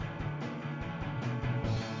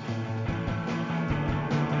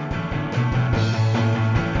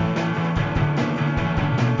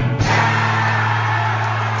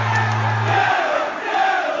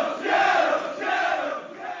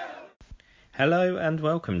Hello and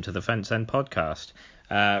welcome to the Fence End podcast.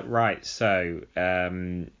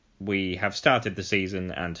 We have started the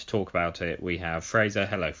season, and to talk about it, we have Fraser.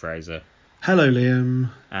 Hello, Fraser. Hello,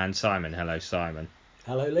 Liam. And Simon. Hello, Simon.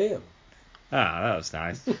 Hello, Liam. That was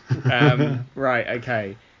nice.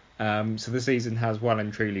 Okay. So the season has well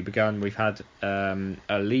and truly begun. We've had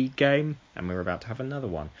a league game, and we're about to have another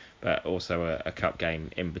one, but also a cup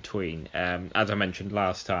game in between. As I mentioned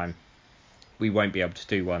last time, we won't be able to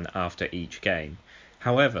do one after each game.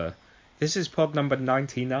 However, this is pod number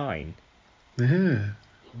 99. Yeah.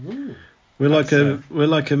 Ooh. We're like a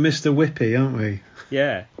Mr. Whippy, aren't we?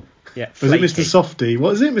 Yeah. Yeah. Is it Mr. Softy?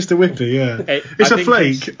 What is it, Mr. Whippy? Yeah. It's a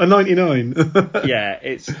flake, a 99. Yeah,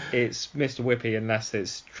 it's Mr. Whippy unless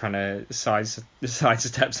it's trying to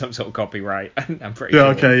sidestep some sort of copyright. I'm pretty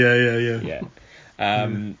sure. Okay,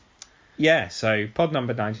 yeah. Yeah, so pod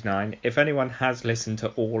number 99. If anyone has listened to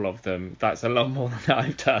all of them, that's a lot more than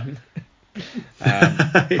I've done.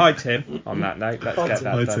 Hi, Tim, on that note. Let's get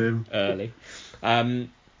that done early.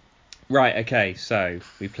 Okay, so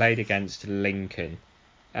we played against Lincoln.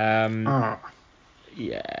 Yeah.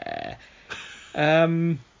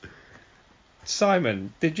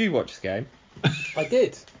 Simon, did you watch the game? I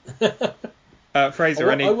did.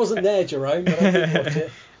 Fraser, I wasn't there, Jerome, but I did watch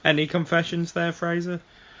it. Any confessions there, Fraser?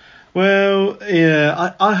 Well,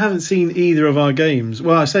 yeah, I haven't seen either of our games.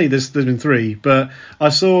 Well, I say there's been three, but I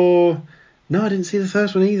didn't see the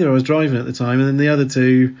first one either. I was driving at the time, and then the other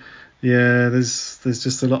two, yeah, there's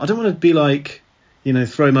just a lot. I don't want to be like,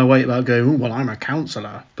 throw my weight about going, oh, well, I'm a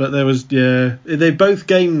counsellor. But there was, the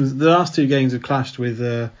last two games have clashed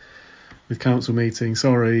with council meetings,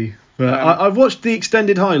 sorry. But I've watched the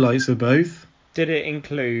extended highlights of both. Did it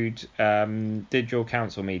include, did your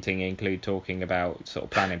council meeting include talking about sort of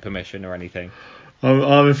planning permission or anything?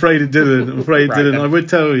 I'm afraid it didn't. Then. I would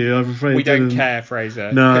tell you. I'm afraid we it didn't. We don't care,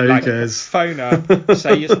 Fraser. No, who cares? Phone up,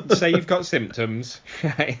 say you've got symptoms.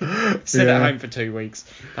 Sit at home for 2 weeks.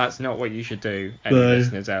 That's not what you should do, any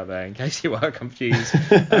listeners out there, in case you are confused.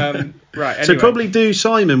 Anyway. So probably do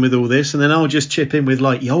Simon with all this, and then I'll just chip in with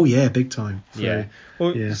big time. So, yeah.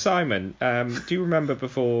 Well, Simon, do you remember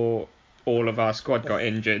before all of our squad got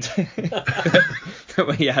injured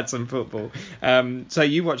that we had some football? So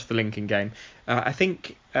you watched the Lincoln game. I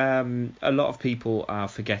think a lot of people are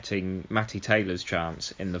forgetting Matty Taylor's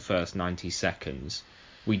chance in the first 90 seconds.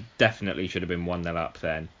 We definitely should have been 1-0 up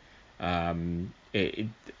then.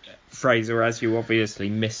 Fraser, as you obviously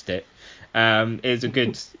missed it, was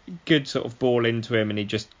a good sort of ball into him, and he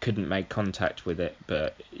just couldn't make contact with it.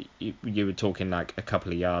 But you were talking like a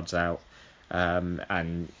couple of yards out,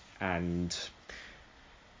 and an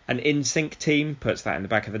in-sync team puts that in the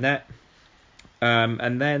back of the net.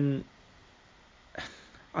 And then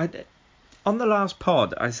on the last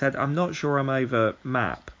pod, I said, I'm not sure I'm over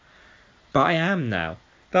Map, but I am now.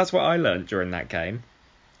 That's what I learned during that game.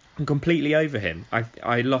 I'm completely over him.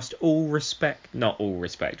 I lost all respect, not all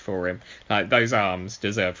respect for him. Like, those arms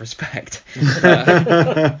deserve respect.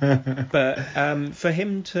 But for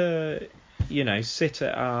him to, sit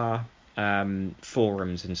at our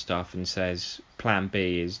forums and stuff and says plan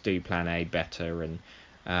B is do plan A better,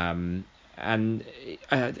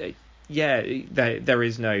 there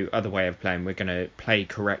is no other way of playing. We're going to play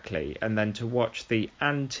correctly, and then to watch the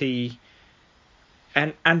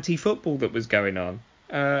anti-football that was going on,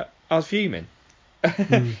 I was fuming.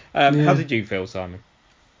 How did you feel, Simon?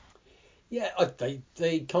 Yeah,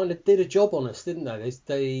 they kind of did a job on us, didn't they?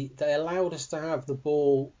 They allowed us to have the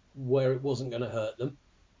ball where it wasn't going to hurt them.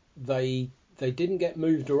 They didn't get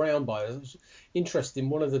moved around by us. It was interesting.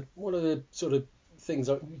 One of the sort of things,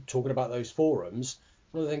 talking about those forums,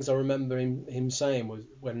 one of the things I remember him saying was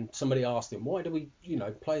when somebody asked him, why do we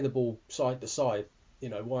play the ball side to side?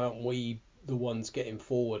 Why aren't we the ones getting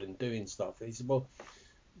forward and doing stuff? He said, well,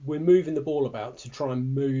 we're moving the ball about to try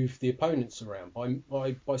and move the opponents around.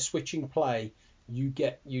 By switching play, you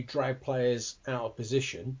drag players out of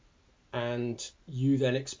position, and you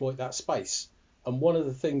then exploit that space. And one of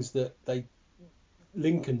the things that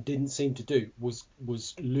Lincoln didn't seem to do was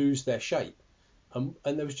lose their shape, and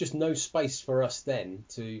there was just no space for us then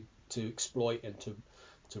to exploit and to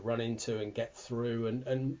run into and get through,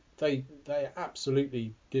 and they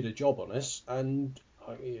absolutely did a job on us, and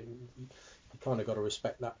you kind of got to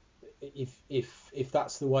respect that. If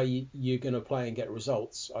that's the way you're going to play and get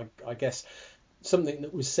results, I guess something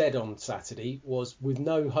that was said on Saturday was, with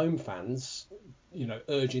no home fans,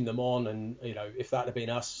 urging them on, and if that had been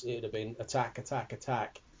us, it'd have been attack.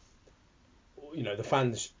 The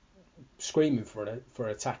fans screaming for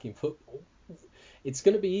attacking football. It's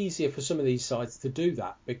going to be easier for some of these sides to do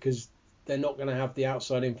that because they're not going to have the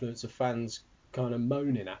outside influence of fans kind of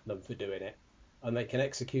moaning at them for doing it. and they can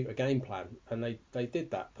execute a game plan, and they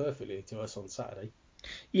did that perfectly to us on Saturday.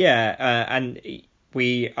 Yeah, and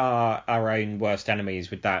we are our own worst enemies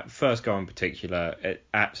with that first goal in particular.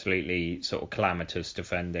 Absolutely sort of calamitous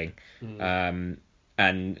defending. And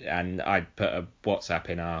I put a WhatsApp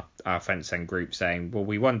in our Fence End group saying, well,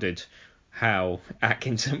 we wondered how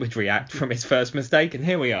Atkinson would react from his first mistake, and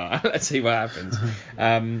here we are. Let's see what happens.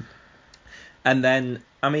 And then,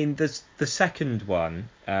 I mean, the second one.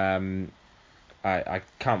 I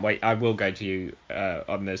can't wait. I will go to you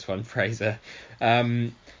on this one, Fraser.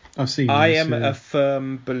 I've seen. I am a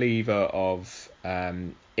firm believer of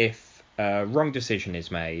if a wrong decision is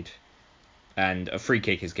made and a free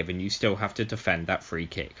kick is given, you still have to defend that free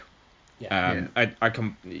kick.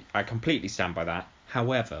 I completely stand by that.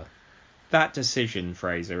 However, that decision,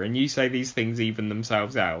 Fraser, and you say these things even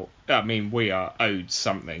themselves out. I mean, we are owed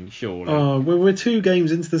something, surely. Oh, we're 2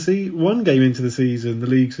 games into the 1 game into the season, the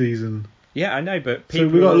league season. Yeah, I know, but so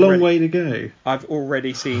we've got a long way to go. I've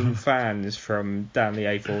already seen fans from down the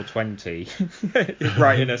A420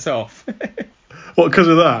 writing us off. What, because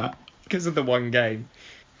of that? Because of the one game.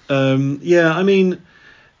 Yeah, I mean,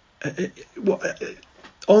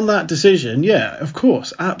 on that decision, yeah, of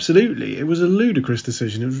course, absolutely, it was a ludicrous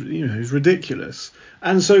decision. It was, it was ridiculous,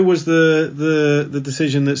 and so was the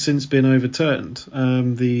decision that's since been overturned.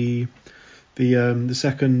 The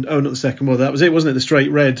second, not the second. Well, that was it, wasn't it? The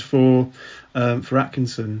straight red for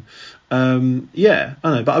Atkinson. Yeah,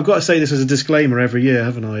 I know, but I've got to say this as a disclaimer every year,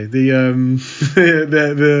 haven't I?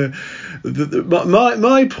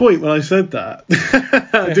 My point when I said that,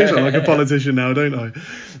 I do sound like a politician now, don't I?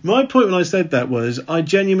 My point when I said that was I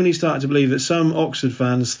genuinely started to believe that some Oxford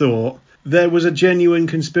fans thought there was a genuine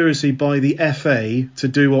conspiracy by the FA to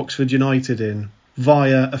do Oxford United in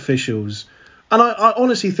via officials. And I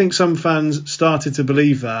honestly think some fans started to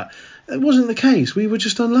believe that. It wasn't the case. We were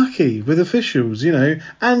just unlucky with officials,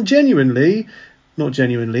 and generally,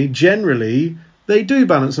 they do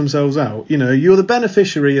balance themselves out. You're the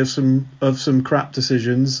beneficiary of some crap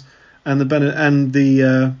decisions, and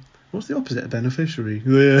the what's the opposite of beneficiary?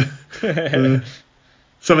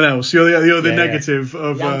 Something else. You're the negative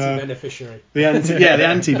of the anti-beneficiary. The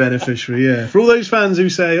anti-beneficiary. Yeah. For all those fans who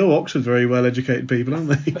say, "Oh, Oxford very well educated people, aren't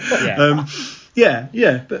they?"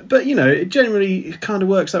 Yeah. But it generally kind of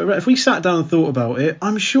works that way. If we sat down and thought about it,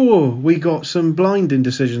 I'm sure we got some blinding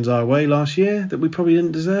decisions our way last year that we probably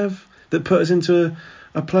didn't deserve, that put us into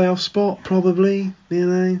a playoff spot, probably.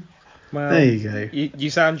 Well, there you go. You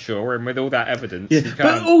sound sure, and with all that evidence, yeah. You can't.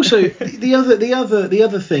 But also the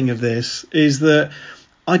other thing of this is that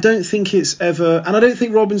I don't think it's ever, and I don't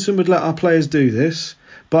think Robinson would let our players do this,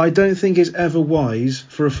 but I don't think it's ever wise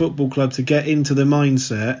for a football club to get into the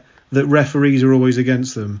mindset that referees are always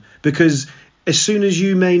against them, because as soon as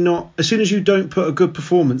you don't put a good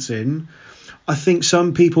performance in, I think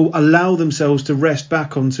some people allow themselves to rest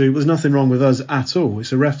back onto, there's nothing wrong with us at all,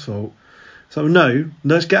 it's a ref's fault. So no,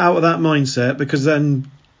 let's get out of that mindset, because then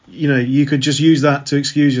you could just use that to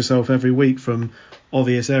excuse yourself every week from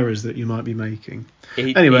obvious errors that you might be making.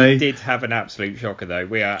 He did have an absolute shocker, though.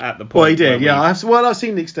 We are at the point. Well, he did. Yeah, I've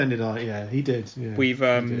seen the extended art. Yeah, he did. Yeah,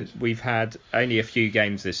 we've had only a few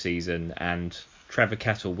games this season, and Trevor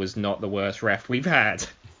Kettle was not the worst ref we've had.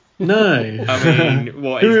 No. I mean,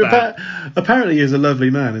 what is that? Apparently, he's a lovely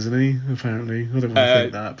man, isn't he? Apparently, I don't want to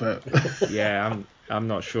think that, but yeah, I'm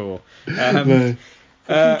not sure. No.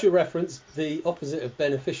 For future reference, the opposite of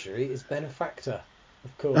beneficiary is benefactor.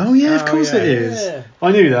 Of course. Oh yeah, of course it is. Yeah.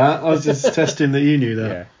 I knew that. I was just testing that you knew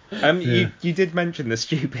that. Yeah. You did mention the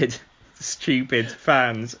stupid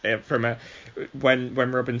fans from when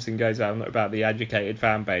Robinson goes on about the educated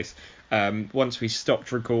fan base. Once we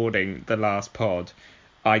stopped recording the last pod,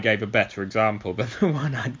 I gave a better example than the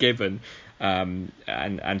one I'd given. And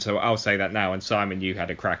so I'll say that now. And Simon, you had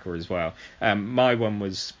a cracker as well. My one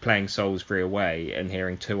was playing Salisbury away and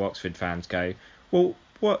hearing 2 Oxford fans go, well,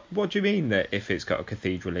 what do you mean that if it's got a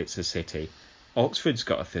cathedral, it's a city? Oxford's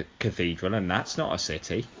got a cathedral, and that's not a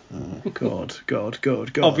city. Oh, God.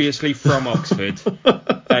 Obviously from Oxford.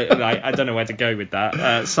 I don't know where to go with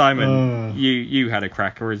that. Simon, you had a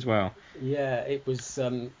cracker as well. Yeah, it was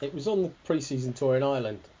on the pre-season tour in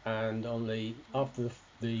Ireland, and after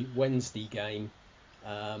the Wednesday game.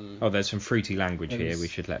 There's some fruity language here. We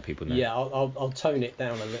should let people know. Yeah, I'll tone it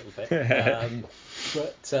down a little bit.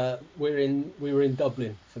 But we were in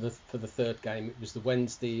Dublin for the third game. It was the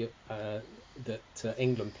Wednesday that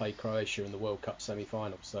England played Croatia in the World Cup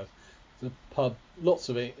semi-final. So the pub, lots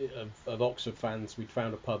of Oxford fans. We'd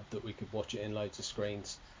found a pub that we could watch it in, loads of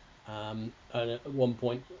screens. And at one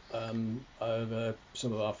point, over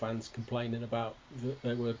some of our fans complaining about that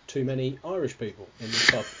there were too many Irish people in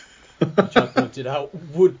the pub, which I pointed pointed out,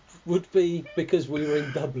 would be because we were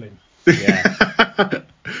in Dublin. Yeah.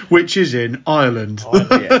 Which is in Ireland.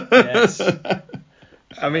 Ireland, yes.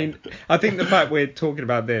 I mean, I think the fact we're talking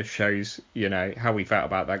about this shows, how we felt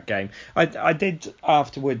about that game. I did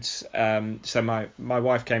afterwards. So my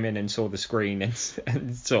wife came in and saw the screen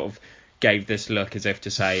and sort of gave this look as if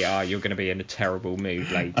to say, you're going to be in a terrible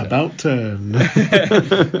mood later. About turn.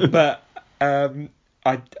 But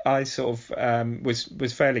I sort of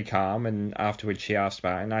was fairly calm, and afterwards she asked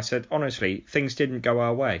about it, and I said, honestly, things didn't go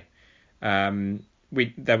our way.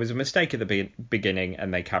 There was a mistake at the beginning,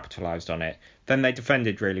 and they capitalised on it. Then they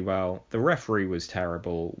defended really well. The referee was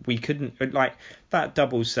terrible. We couldn't, that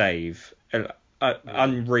double save,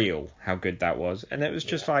 unreal how good that was. And it was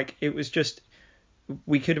just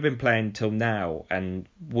we could have been playing till now and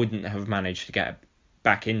wouldn't have managed to get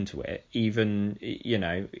back into it, even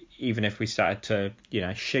if we started to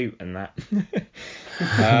shoot and that.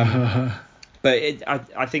 But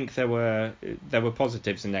I think there were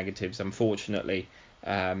positives and negatives. Unfortunately,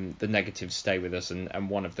 the negatives stay with us, and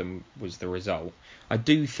one of them was the result. I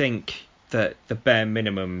do think that the bare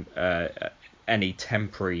minimum any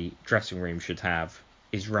temporary dressing room should have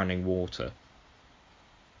is running water.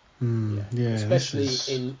 Yeah, especially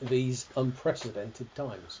in these unprecedented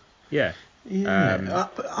times. Yeah. Yeah.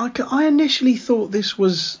 I initially thought this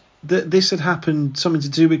had happened something to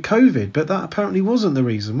do with COVID, but that apparently wasn't the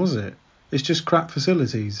reason, was it? It's just crap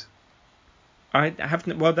facilities. I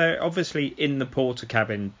haven't. Well, they're obviously in the porter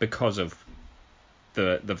cabin because of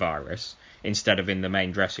the virus instead of in the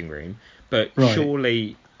main dressing room. But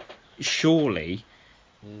right. surely,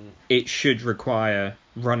 it should require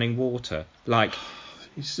running water, like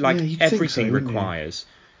everything so, requires.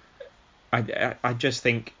 I just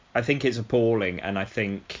think it's appalling, and I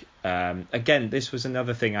think again this was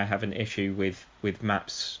another thing I have an issue with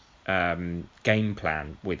Map's game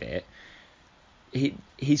plan with it.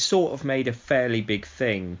 He sort of made a fairly big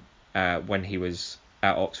thing when he was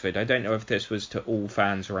at Oxford. I don't know if this was to all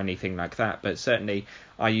fans or anything like that, but certainly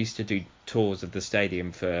I used to do tours of the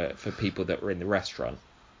stadium for people that were in the restaurant.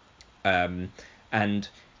 And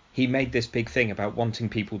he made this big thing about wanting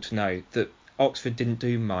people to know that Oxford didn't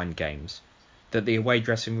do mind games, that the away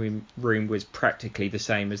dressing room was practically the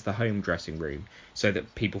same as the home dressing room, so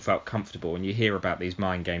that people felt comfortable. And you hear about these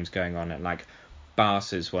mind games going on at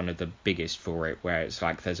Barca's one of the biggest for it, where it's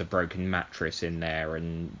there's a broken mattress in there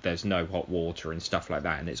and there's no hot water and stuff like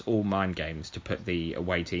that, and it's all mind games to put the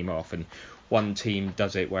away team off. And one team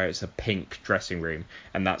does it where it's a pink dressing room,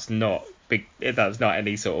 and that's not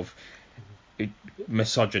any sort of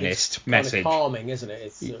misogynist it's message. Kind of calming, isn't it?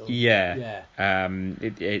 It's yeah.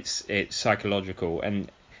 It's psychological,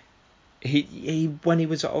 and he when he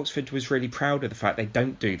was at Oxford was really proud of the fact they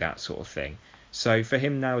don't do that sort of thing. So for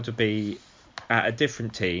him now to be at a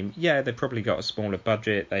different team, they probably got a smaller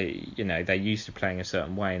budget. They're used to playing a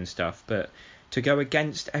certain way and stuff, but to go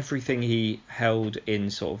against everything he held in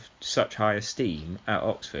sort of such high esteem at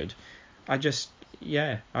Oxford, I was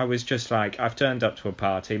just I've turned up to a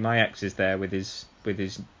party. My ex is there with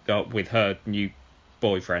her new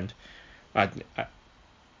boyfriend. I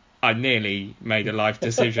nearly made a life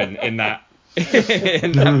decision in that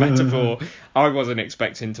in that metaphor I wasn't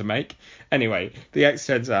expecting to make. Anyway, the ex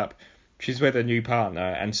turns up. She's with a new partner,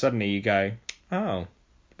 and suddenly you go, oh,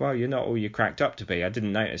 well, you're not all you cracked up to be. I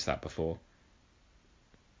didn't notice that before.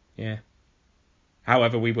 Yeah.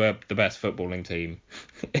 However, we were the best footballing team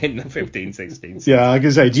in the 15-16. Yeah, I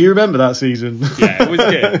can say, do you remember that season? Yeah, it was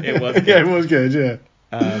good. It was good. Yeah, it was good,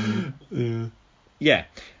 yeah. Yeah.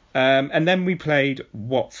 And then we played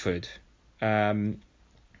Watford.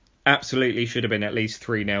 Absolutely should have been at least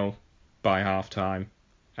 3-0 by half-time.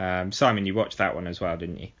 Simon, you watched that one as well,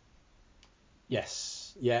 didn't you?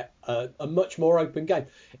 Yes, yeah, a much more open game.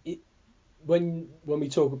 When we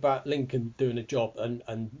talk about Lincoln doing a job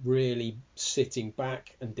and really sitting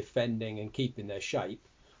back and defending and keeping their shape,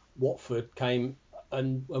 Watford came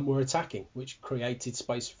and were attacking, which created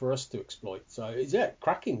space for us to exploit. So it's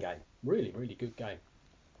cracking game, really, really good game.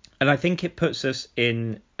 And I think it puts us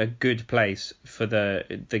in a good place for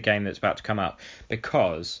the game that's about to come up,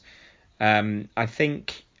 because I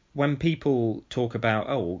think when people talk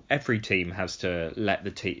about every team has to let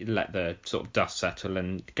the sort of dust settle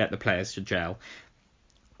and get the players to gel,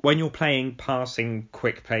 when you're playing passing,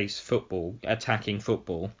 quick pace football, attacking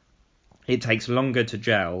football, it takes longer to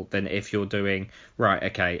gel than if you're doing, right,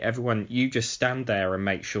 okay, everyone, you just stand there and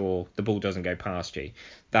make sure the ball doesn't go past you.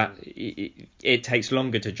 That it takes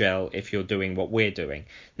longer to gel if you're doing what we're doing.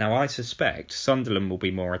 Now, I suspect Sunderland will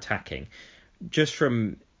be more attacking. Just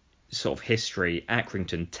from sort of history,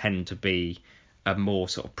 Accrington tend to be a more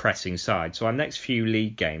sort of pressing side. So our next few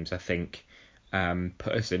league games, I think,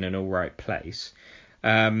 put us in an all right place.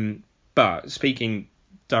 But speaking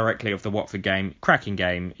directly of the Watford game, cracking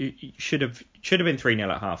game. It should have been 3-0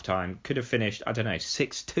 at half time. Could have finished, I don't know,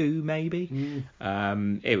 6-2 maybe.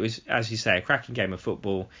 It was, as you say, a cracking game of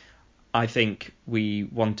football. I think we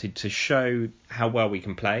wanted to show how well we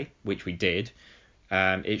can play, which we did.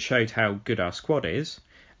 It showed how good our squad is.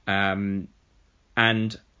 And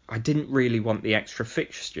I didn't really want the extra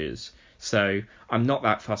fixtures. So I'm not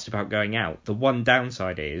that fussed about going out. The one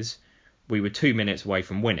downside is we were 2 minutes away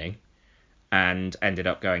from winning and ended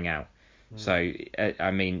up going out. So,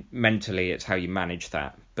 I mean, mentally it's how you manage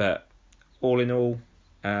that. But all in all,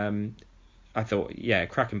 I thought,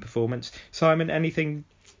 cracking performance. Simon, anything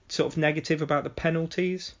sort of negative about the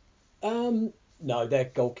penalties? No, their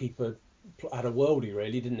goalkeeper had a worldie,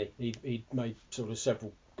 really, didn't he? He made sort of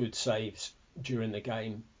several good saves during the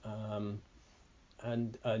game, and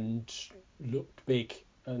looked big.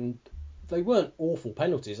 And they weren't awful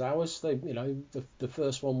penalties. Ours, the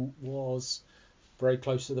first one was very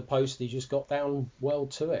close to the post. He just got down well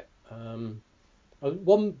to it.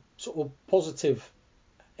 One sort of positive,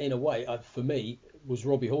 in a way, for me, was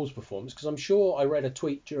Robbie Hall's performance, because I'm sure I read a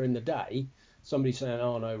tweet during the day, somebody saying,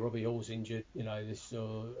 "Oh no, Robbie Hall's injured.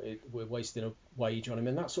 We're wasting a wage on him,"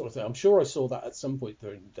 and that sort of thing. I'm sure I saw that at some point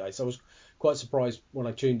during the day. So I was quite surprised when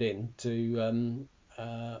I tuned in to,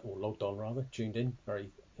 or logged on rather, tuned in. Very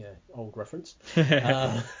old reference.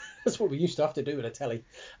 That's what we used to have to do with a telly.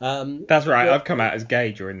 That's right. I've come out as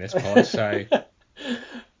gay during this pod, so.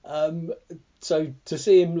 So to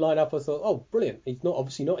see him line up, I thought, oh, brilliant. He's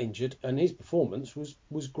obviously not injured, and his performance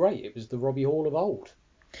was great. It was the Robbie Hall of old.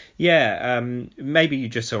 Yeah, maybe you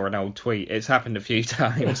just saw an old tweet. It's happened a few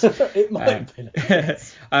times. It might have been.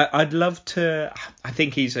 I'd love to. I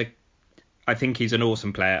think he's an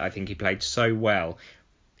awesome player. I think he played so well.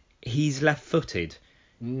 He's left-footed.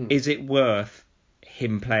 Is it worth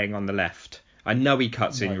him playing on the left? I know he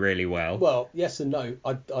cuts in really well. Well, yes and no.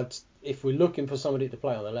 If we're looking for somebody to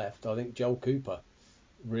play on the left, I think Joel Cooper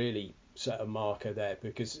really set a marker there,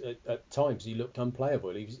 because at times he looked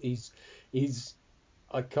unplayable.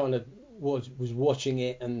 I kind of was watching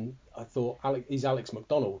it and I thought he's Alex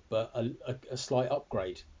McDonald, but a slight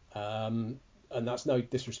upgrade. And that's no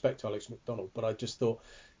disrespect to Alex McDonald, but I just thought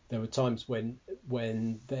there were times when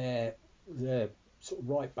their sort of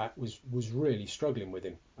right back was really struggling with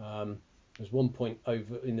him. There's one point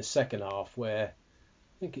over in the second half where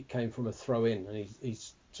I think it came from a throw in, and he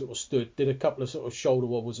sort of did a couple of sort of shoulder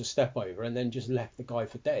wobbles, a step over, and then just left the guy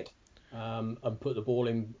for dead, and put the ball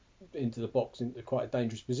into the box into quite a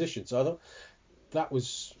dangerous position. So I thought that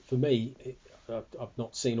was, for me, I've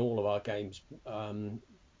not seen all of our games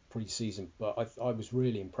pre-season, but I was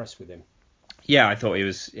really impressed with him. Yeah, I thought he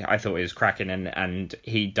was cracking, and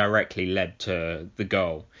he directly led to the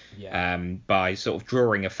goal by sort of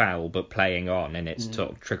drawing a foul but playing on, and it's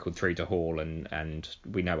sort of trickled through to Hall, and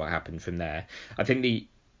we know what happened from there. I think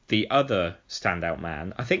the other standout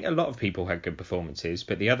man, I think a lot of people had good performances,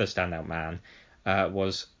 but the other standout man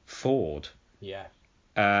was Ford. Yeah.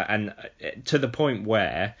 And to the point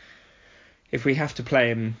where if we have to play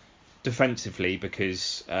him defensively,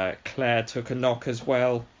 because Claire took a knock as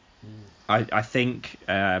well, I think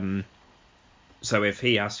so. If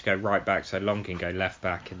he has to go right back, so Long can go left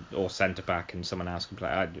back or centre back, and someone else can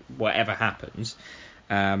play. Whatever happens,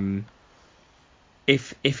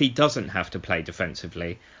 if he doesn't have to play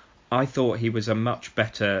defensively, I thought he was a much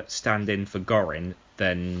better stand-in for Gorin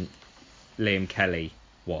than Liam Kelly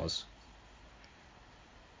was.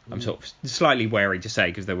 I'm sort of slightly wary to say,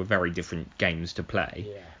 because there were very different games to play,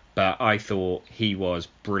 but I thought he was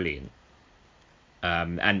brilliant.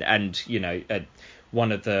 And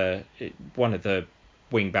one of the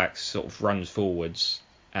wing backs sort of runs forwards,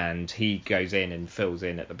 and he goes in and fills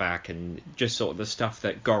in at the back, and just sort of the stuff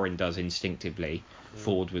that Gorin does instinctively,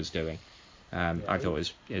 Ford was doing. I thought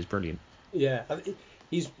it was brilliant. Yeah,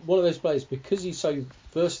 he's one of those players, because he's so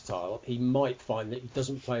versatile. He might find that he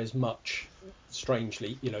doesn't play as much.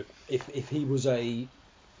 Strangely, if he was a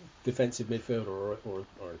defensive midfielder or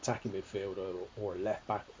attacking midfielder or a left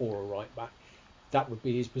back or a right back, that would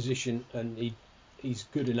be his position, and he's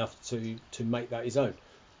good enough to make that his own.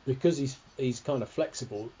 Because he's kind of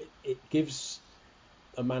flexible, it gives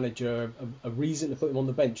a manager a reason to put him on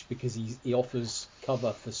the bench, because he offers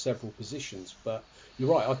cover for several positions. But you're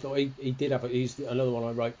right, I thought he did have he's another one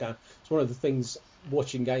I wrote down. It's one of the things,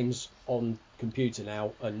 watching games on computer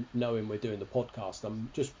now and knowing we're doing the podcast,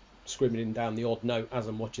 I'm just scribbling down the odd note as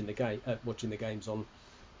I'm watching the games on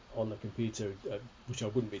the computer, which I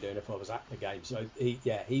wouldn't be doing if I was at the game. So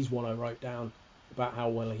he's one I wrote down about how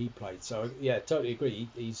well he played. So totally agree.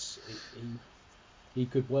 He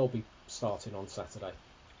could well be starting on Saturday.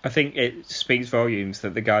 I think it speaks volumes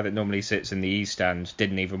that the guy that normally sits in the East stand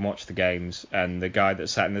didn't even watch the games, and the guy that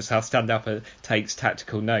sat in the South stand up takes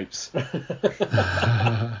tactical notes.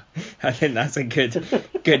 I think that's a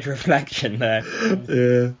good reflection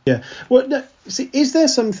there. Yeah. Well, no, see, is there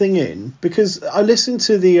something in, because I listened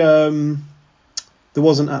to the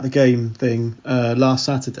wasn't at the game thing last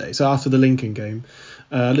Saturday, so after the Lincoln game,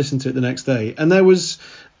 I listened to it the next day, and there was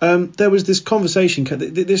this conversation.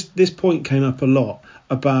 This point came up a lot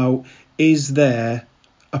about, is there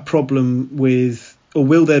a problem with, or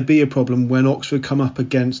will there be a problem when Oxford come up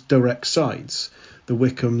against direct sides, the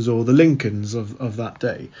Wickhams or the Lincolns of that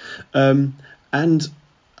day,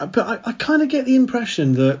 but I kind of get the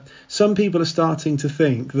impression that some people are starting to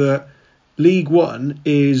think that League One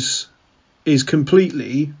is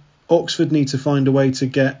completely, Oxford need to find a way to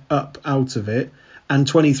get up out of it, and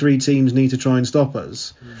 23 teams need to try and stop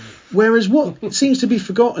us. Whereas what seems to be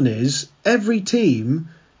forgotten is every team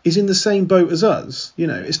is in the same boat as us. You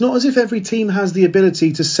know, it's not as if every team has the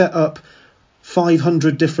ability to set up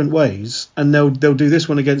 500 different ways and they'll do this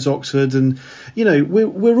one against Oxford, and you know,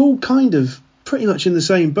 we're all kind of pretty much in the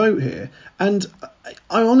same boat here, and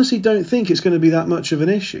I honestly don't think it's going to be that much of an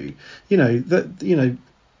issue. You know, that, you know,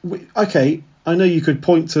 okay, I know you could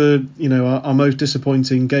point to, you know, our most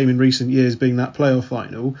disappointing game in recent years being that playoff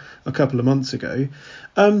final a couple of months ago.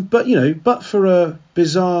 But, you know, but for a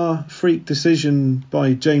bizarre freak decision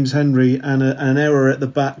by James Henry and an error at the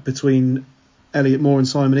back between Elliot Moore and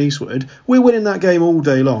Simon Eastwood, we're winning that game all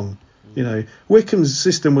day long. You know, Wickham's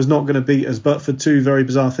system was not going to beat us, but for two very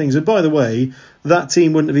bizarre things. And by the way, that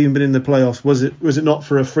team wouldn't have even been in the playoffs, was it not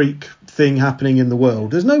for a freak thing happening in the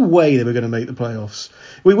world? There's no way they were going to make the playoffs.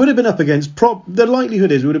 We would have been up against, the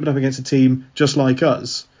likelihood is we would have been up against a team just like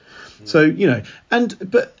us. So, you know,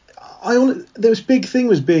 but there was big thing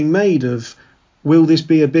was being made of, will this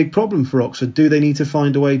be a big problem for Oxford? Do they need to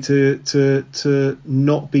find a way to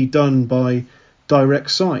not be done by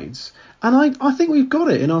direct sides? And I think we've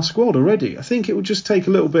got it in our squad already. I think it would just take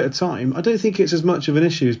a little bit of time. I don't think it's as much of an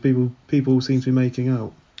issue as people seem to be making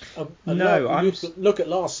out. Look at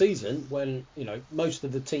last season, when, you know, most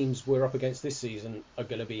of the teams we're up against this season are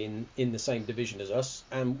going to be in the same division as us,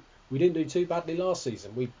 and we didn't do too badly last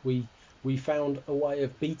season. We found a way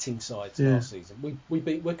of beating sides last season. We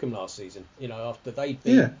beat Wickham last season. You know, after they'd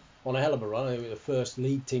been on a hell of a run, they were the first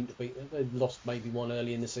league team to beat them. They lost maybe one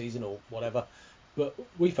early in the season or whatever. But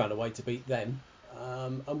we found a way to beat them,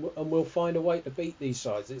 and we'll find a way to beat these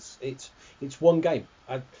sides. It's one game.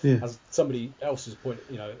 As somebody else has pointed,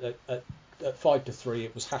 you know, at 5-3,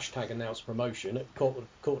 it was #announced promotion. At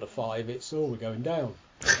quarter 5, it's we're going down.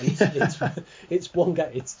 And it's one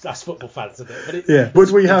game. That's football fans, isn't it? But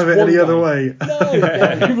would we have it any other way? No, we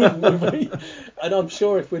wouldn't, would we? And I'm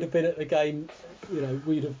sure if we'd have been at the game, you know,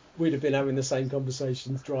 we'd have been having the same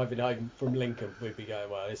conversations driving home from Lincoln. We'd be going,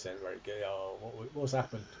 well, this ain't very good. Oh, what's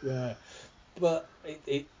happened? Yeah, but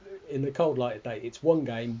it in the cold light of day, it's one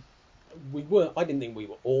game. I didn't think we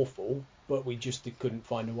were awful, but we just couldn't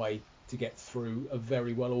find a way to get through a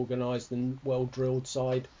very well organised and well drilled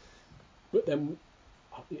side. But then,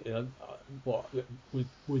 you know,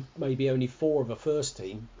 with maybe only 4 of a first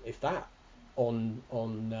team, if that, on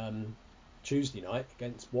Tuesday night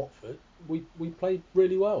against Watford, we played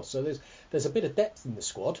really well. So there's a bit of depth in the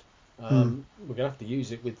squad. We're going to have to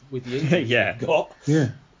use it with the injuries we've got. Yeah.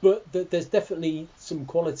 But there's definitely some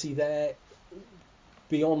quality there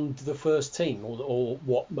beyond the first team, or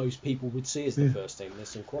what most people would see as the first team. There's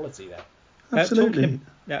some quality there. Absolutely. Talking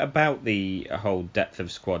about the whole depth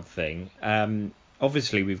of squad thing,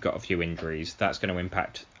 obviously we've got a few injuries. That's going to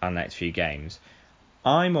impact our next few games.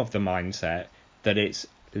 I'm of the mindset that it's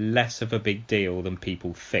less of a big deal than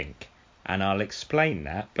people think, and I'll explain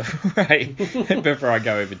that before I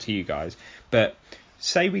go over to you guys. But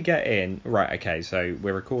say we get in, right, okay, so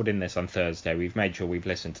we're recording this on Thursday. We've made sure we've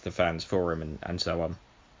listened to the fans forum and so on.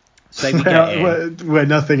 Say we get in, where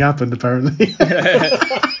nothing happened apparently.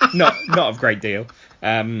 not a great deal.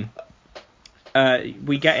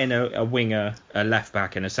 We get in a winger, a left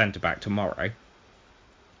back, and a centre back tomorrow.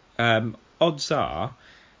 Odds are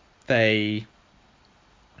they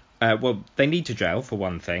need to gel for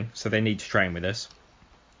one thing, so they need to train with us.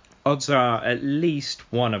 Odds are at least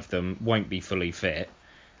one of them won't be fully fit,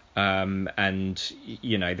 and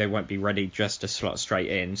you know, they won't be ready just to slot straight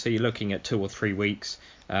in. So you're looking at 2 or 3 weeks.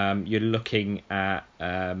 You're looking at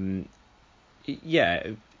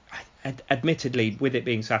admittedly, with it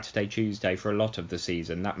being Saturday, Tuesday for a lot of the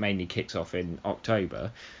season, that mainly kicks off in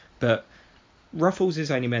October, but Ruffles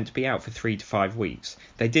is only meant to be out for 3 to 5 weeks.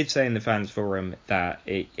 They did say in the fans forum that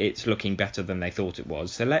it's looking better than they thought it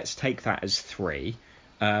was, so let's take that as 3.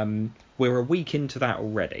 We're a week into that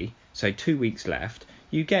already, so 2 weeks left.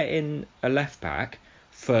 You get in a left back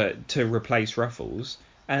to replace Ruffles,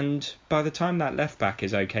 and by the time that left back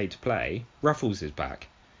is okay to play, Ruffles is back.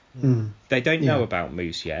 They don't know about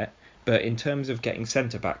Moose yet, but in terms of getting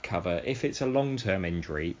centre back cover, if it's a long-term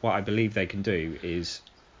injury, what I believe they can do is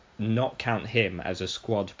not count him as a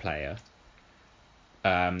squad player,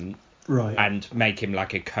 Right. and make him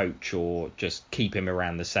like a coach, or just keep him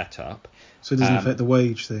around the setup. So it doesn't affect the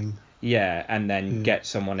wage thing. Yeah, and then get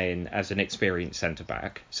someone in as an experienced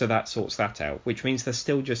centre-back. So that sorts that out, which means they're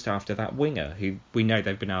still just after that winger, who we know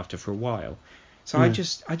they've been after for a while. So I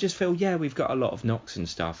just feel, we've got a lot of knocks and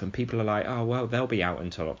stuff, and people are like, oh, well, they'll be out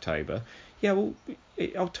until October. Yeah, well,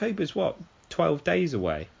 October's 12 days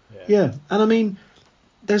away. Yeah, and I mean,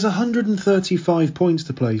 there's 135 points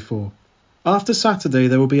to play for. After Saturday,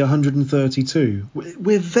 there will be 132.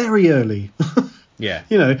 We're very early. Yeah.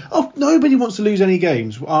 Nobody wants to lose any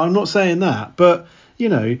games. I'm not saying that, but,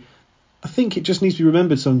 I think it just needs to be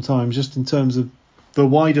remembered sometimes, just in terms of the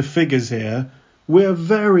wider figures here. We're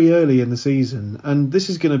very early in the season, and this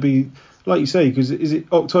is going to be, like you say, because is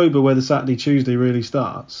it October where the Saturday-Tuesday really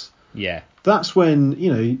starts? Yeah. That's when,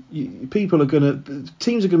 teams are going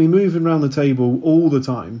to be moving around the table all the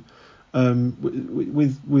time,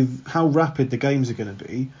 with how rapid the games are going to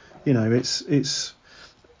be.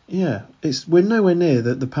 We're nowhere near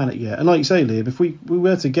the panic yet. And like you say, Liam, if we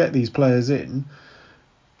were to get these players in,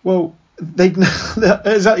 well,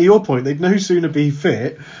 exactly your point, they'd no sooner be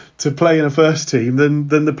fit to play in a first team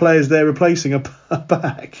than the players they're replacing are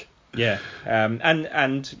back. Yeah,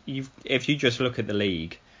 and if you just look at the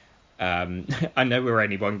league, I know we're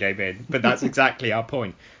only one game in, but that's exactly our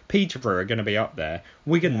point. Peterborough are going to be up there.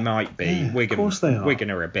 Wigan might be. Yeah, Wigan, of course they are.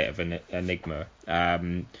 Wigan are a bit of an enigma.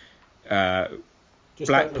 Just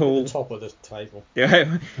Blackpool, at the top of the table.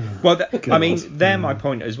 Yeah. Well, I mean, God. they're my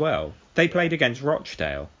point as well. They played against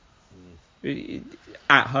Rochdale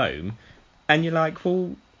at home, and you're like,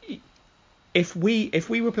 well, if we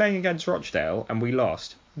were playing against Rochdale and we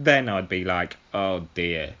lost, then I'd be like, oh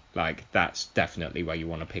dear, like that's definitely where you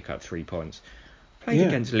want to pick up 3 points. Played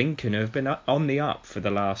against Lincoln, who have been on the up for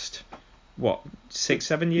the last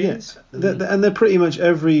 6-7 years. Yeah. And they're pretty much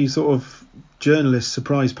every sort of journalist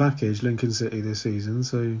surprise package, Lincoln City, this season.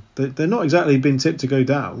 So they're not exactly been tipped to go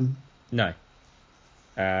down. No.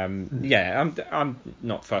 I'm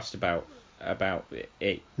not fussed about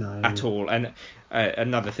it at all. And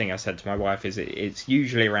another thing I said to my wife is it's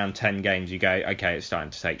usually around 10 games you go, okay, it's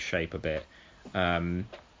starting to take shape a bit.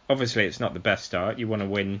 Obviously, it's not the best start. You want to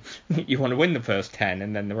win. You want to win the first 10,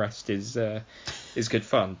 and then the rest is good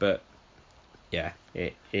fun. But yeah,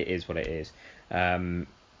 it is what it is.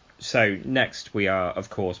 So next we are, of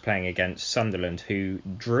course, playing against Sunderland, who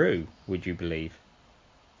drew. Would you believe?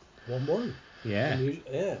 1-1. Yeah.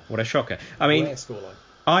 Yeah. What a shocker! I mean, Rare scoreline.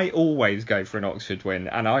 I always go for an Oxford win,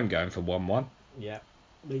 and I'm going for 1-1. Yeah.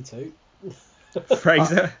 Me too.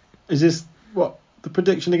 Fraser. Is this the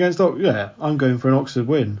prediction against Oxford? Yeah, I'm going for an Oxford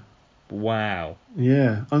win. Wow.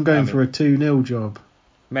 Yeah, I'm going for a 2-0 job.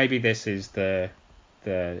 Maybe this is the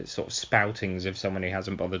sort of spoutings of someone who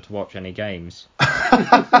hasn't bothered to watch any games.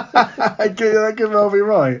 That could well be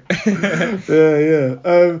right. Yeah.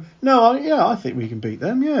 I think we can beat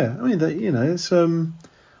them. Yeah, I mean, it's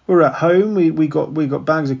we're at home. We got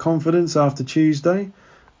bags of confidence after Tuesday.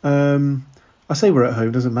 I say we're at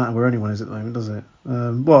home. Doesn't matter where anyone is at the moment, does it?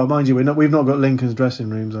 Well, mind you, we've not got Lincoln's dressing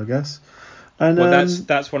rooms, I guess. And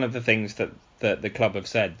that's one of the things that the club have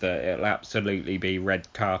said, that it'll absolutely be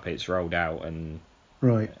red carpets rolled out and.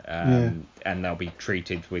 Right. And they'll be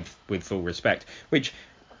treated with full respect, which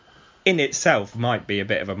in itself might be a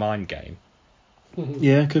bit of a mind game.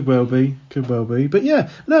 Yeah, could well be. But yeah,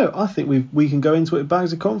 no, I think we can go into it with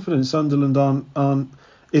bags of confidence. Sunderland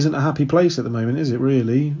isn't a happy place at the moment, is it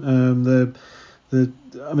really? I'm not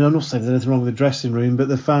saying there's anything wrong with the dressing room, but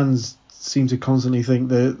the fans seem to constantly think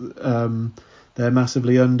that they're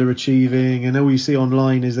massively underachieving, and all you see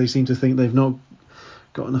online is they seem to think they've not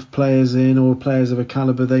got enough players in, or players of a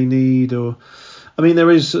calibre they need, or I mean,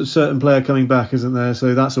 there is a certain player coming back, isn't there?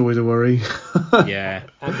 So that's always a worry. Yeah.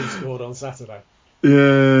 And he scored on Saturday.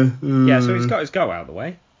 Yeah. Yeah, so he's got his goal out of the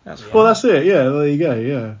way. Well, that's it. Yeah, there you go.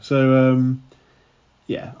 Yeah. So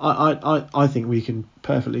I think we can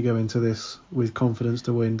perfectly go into this with confidence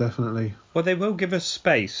to win, definitely. Well, they will give us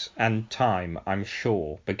space and time, I'm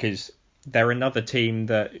sure, because they're another team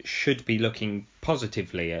that should be looking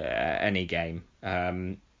positively at any game.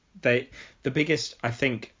 The biggest, I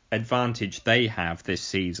think, advantage they have this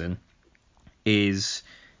season is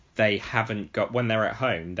they haven't got, when they're at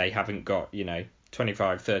home, they haven't got,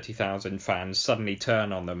 30,000 fans suddenly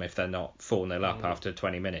turn on them if they're not 4-0 up after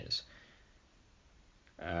 20 minutes.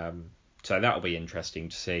 So that'll be interesting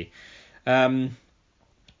to see.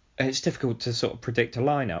 It's difficult to sort of predict a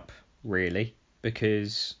lineup, really,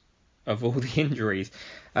 because of all the injuries.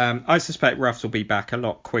 I suspect Ruffs will be back a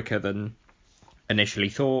lot quicker than initially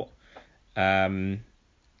thought. I'm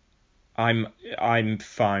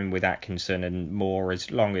fine with Atkinson and Moore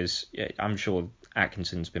as long as I'm sure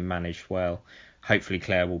Atkinson's been managed well. Hopefully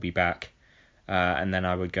Claire will be back, and then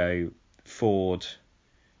I would go Ford.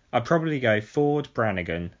 I'd probably go Ford,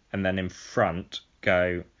 Brannigan, and then in front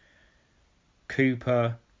go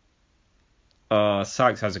Cooper.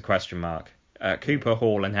 Sykes has a question mark. Cooper,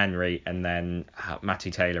 Hall, and Henry, and then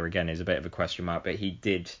Matty Taylor again is a bit of a question mark, but he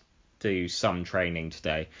did do some training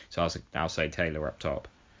today, so I'll say Taylor up top.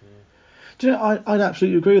 Do you know, I'd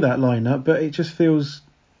absolutely agree with that lineup, but it feels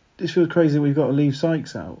crazy that we've got to leave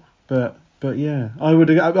Sykes out. But yeah, I would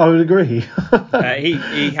agree.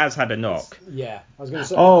 He has had a knock. Yeah, I was going to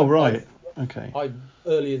say. Oh, right. Okay. I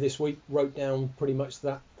earlier this week wrote down pretty much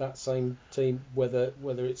that same team, whether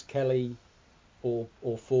it's Kelly or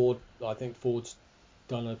Ford. I think Ford's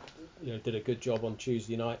did a good job on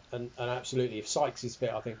Tuesday night, and absolutely, if Sykes is fit,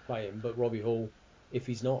 I think play him. But Robbie Hall, if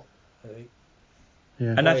he's not, I think.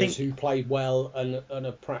 Yeah. And I think who played well and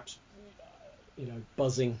are perhaps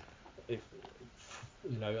buzzing, if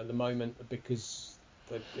at the moment because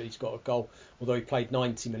he's got a goal. Although he played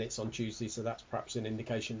 90 minutes on Tuesday, so that's perhaps an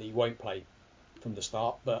indication that he won't play from the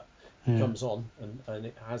start. But he comes on and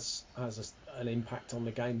it has an impact on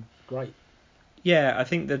the game. Great. Yeah, I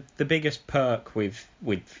think the biggest perk with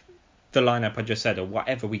the lineup I just said, or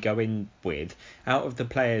whatever we go in with, out of the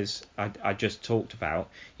players I just talked about,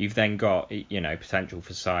 you've then got potential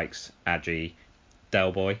for Sykes, Adji,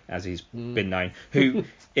 Del Boy, as he's been known, who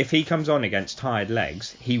if he comes on against tired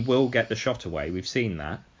legs, he will get the shot away. We've seen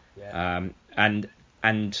that. Yeah.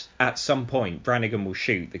 And at some point, Brannigan will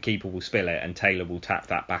shoot, the keeper will spill it, and Taylor will tap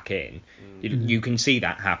that back in. You can see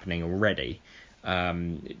that happening already.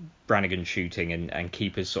 Brannigan shooting and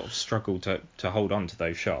keepers sort of struggle to hold on to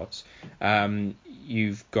those shots.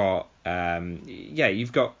 You've got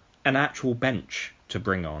an actual bench to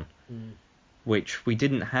bring on, which we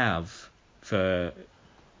didn't have for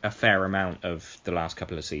a fair amount of the last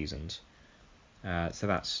couple of seasons. So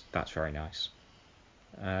that's very nice.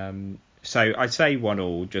 So I'd say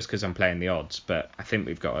 1-1 just because I'm playing the odds, but I think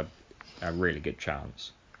we've got a really good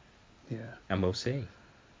chance. Yeah. And we'll see.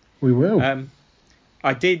 We will.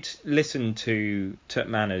 I did listen to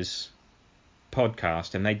Tutmana's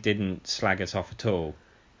podcast, and they didn't slag us off at all.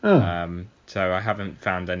 Oh. So I haven't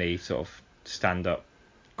found any sort of stand-up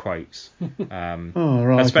quotes. Oh,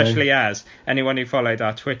 right. Especially as anyone who followed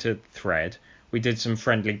our Twitter thread, we did some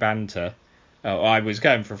friendly banter. I was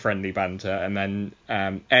going for friendly banter, and then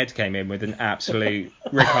Ed came in with an absolute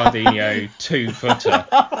Ricardinho 2-footer.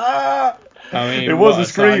 I mean, it was a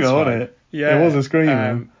screamer, wasn't it? Yeah, it was a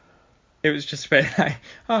screamer. It was just a bit like,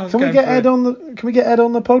 Can we get Ed on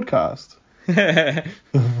the podcast?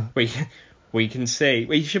 we can see.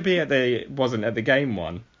 We should be wasn't at the game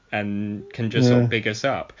one and can just sort of big us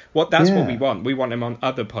up. That's what we want. We want him on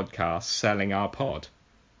other podcasts selling our pod.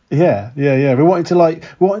 Yeah. We wanted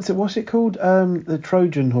to what's it called? The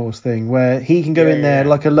Trojan horse thing, where he can go in there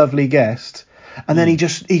like a lovely guest, and then he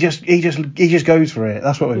just goes for it.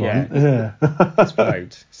 That's what we want. Yeah.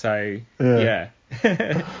 Explode. So yeah.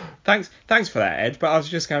 Thanks for that, Ed. But I was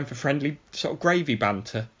just going for friendly sort of gravy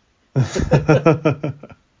banter.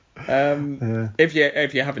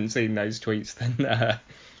 If you haven't seen those tweets, then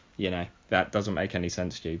that doesn't make any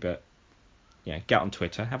sense to you. But get on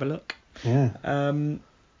Twitter, have a look. Yeah.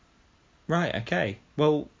 Right. Okay.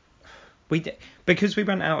 Well, because we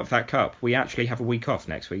went out of that cup, we actually have a week off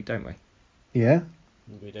next week, don't we? Yeah.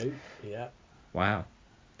 We do. Yeah. Wow.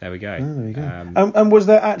 There we go. Oh, there we go. And was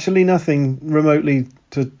there actually nothing remotely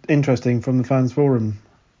interesting from the fans forum?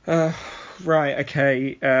 Right.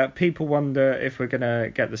 Okay. People wonder if we're gonna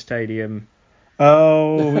get the stadium.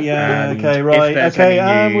 Oh yeah. Okay. Right.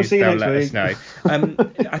 Okay. We'll see you next week. Let us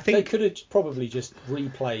know. I think they could have probably just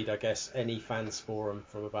replayed, I guess, any fans forum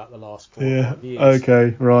from about the last 4 or 5 years.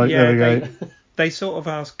 Okay. Right. Yeah, there we go. They sort of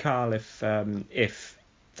asked Carl if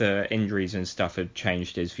the injuries and stuff had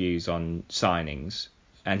changed his views on signings,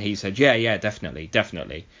 and he said, yeah, definitely.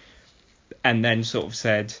 And then sort of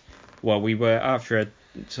said, well, we were after a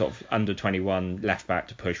sort of under 21 left back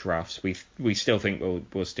to push Ruffs. We still think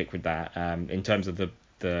we'll stick with that. In terms of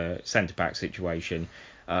the centre back situation,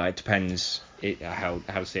 it depends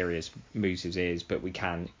how serious Moses is, but we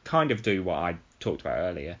can kind of do what I talked about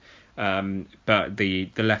earlier. But the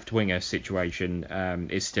left winger situation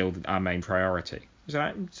is still our main priority.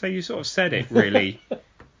 So you sort of said it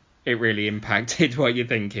really impacted what you're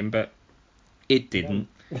thinking, but it didn't.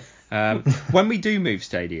 When we do move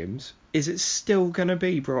stadiums, is it still going to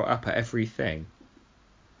be brought up at everything?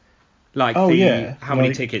 Like how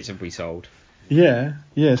many tickets have we sold? Yeah,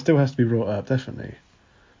 it still has to be brought up, definitely.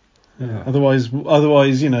 Yeah. Otherwise, we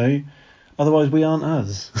aren't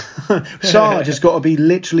us. Charlotte just got to be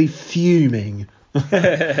literally fuming.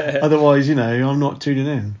 Otherwise, I'm not tuning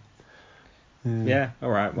in. Yeah. All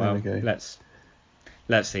right. Well, let's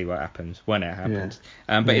see what happens when it happens.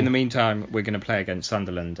 Yeah. But in the meantime, we're going to play against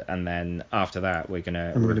Sunderland, and then after that, we're going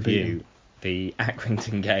to review the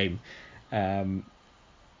Accrington game.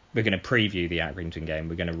 We're going to preview the Accrington game.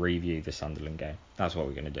 We're going to review the Sunderland game. That's what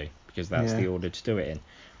we're going to do, because that's the order to do it in.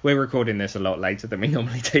 We're recording this a lot later than we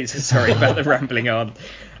normally do, so sorry about the rambling on.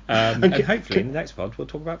 And hopefully in the next pod we'll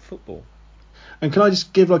talk about football. And can I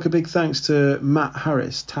just give a big thanks to Matt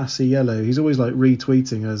Harris, Tassie Yellow. He's always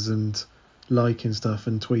retweeting us and liking stuff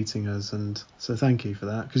and tweeting us, and so thank you for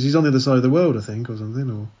that, because he's on the other side of the world, I think, or something.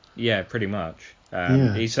 Or yeah, pretty much.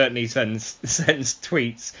 He certainly sends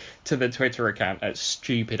tweets to the Twitter account at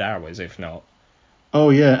stupid hours, if not. Oh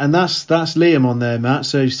yeah, and that's Liam on there, Matt.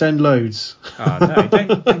 So send loads. Oh no,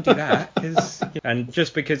 don't do that. And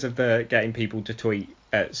just because of the getting people to tweet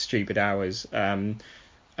at stupid hours,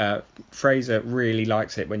 Fraser really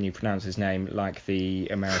likes it when you pronounce his name like the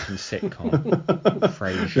American sitcom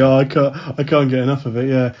Frasier. Yeah, I can't get enough of it.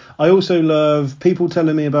 Yeah, I also love people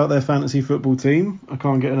telling me about their fantasy football team. I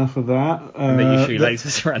can't get enough of that. And that your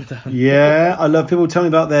shoelaces are undone. Yeah, I love people telling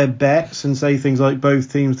me about their bets and say things like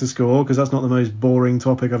both teams to score, because that's not the most boring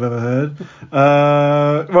topic I've ever heard.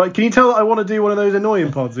 Right, can you tell that I want to do one of those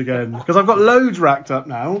annoying pods again? Because I've got loads racked up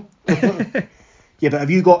now. Yeah,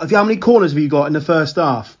 but how many corners have you got in the first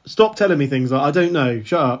half? Stop telling me things like I don't know.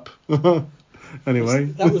 Shut up. Anyway,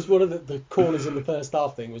 that was one of the corners in the first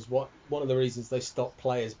half thing. Was one of the reasons they stopped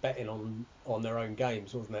players betting on their own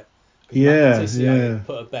games, wasn't it? Yeah.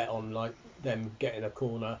 Put a bet on them getting a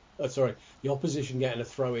corner. The opposition getting a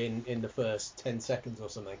throw in the first 10 seconds or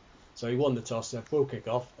something. So he won the toss, said we'll kick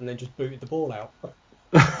off, and then just booted the ball out.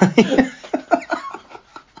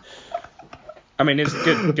 I mean, it's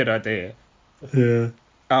a good idea. Yeah.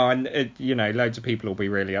 Oh, and loads of people will be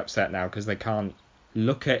really upset now because they can't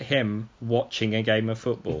look at him watching a game of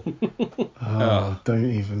football.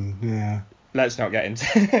 Don't even. Yeah. Let's not get into.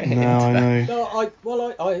 No, I know.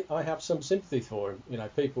 No, I have some sympathy for him.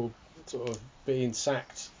 People sort of being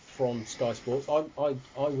sacked from Sky Sports. I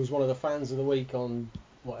was one of the fans of the week on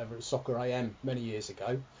whatever it's Soccer AM many years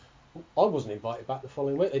ago. I wasn't invited back the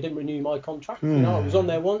following week. They didn't renew my contract. I was on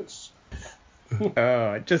there once.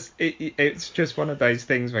 It's just one of those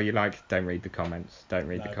things where you don't read the comments. Don't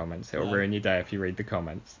read the comments. It'll ruin your day if you read the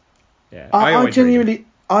comments. Yeah.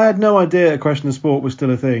 I had no idea A Question of Sport was still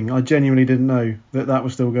a thing. I genuinely didn't know that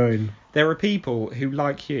was still going. There are people who,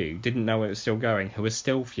 like you, didn't know it was still going, who are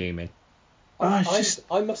still fuming. I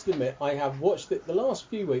must admit, I have watched it the last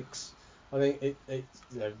few weeks. I think it's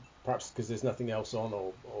perhaps because there's nothing else on,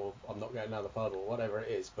 or I'm not going down the pub or whatever it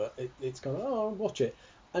is, but it's kind of, I'll watch it.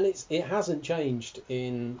 And it hasn't changed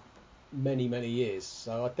in many, many years.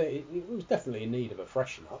 So I think it was definitely in need of a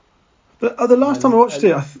freshen up. The last time I watched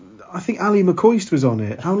it, I think Ali McCoist was on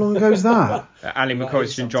it. How long ago was that? Ali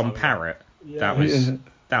McCoist and John Parrott. Yeah.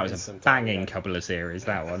 That was a banging couple of series,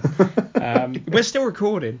 that one. We're still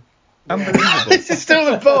recording. Unbelievable. This is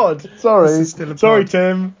still the pod. Sorry. Sorry,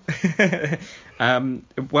 Tim.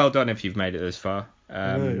 Well done if you've made it this far.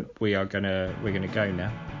 We're gonna go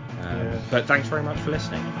now. But thanks very much for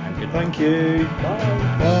listening, and goodbye. Thank you.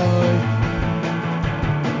 Bye.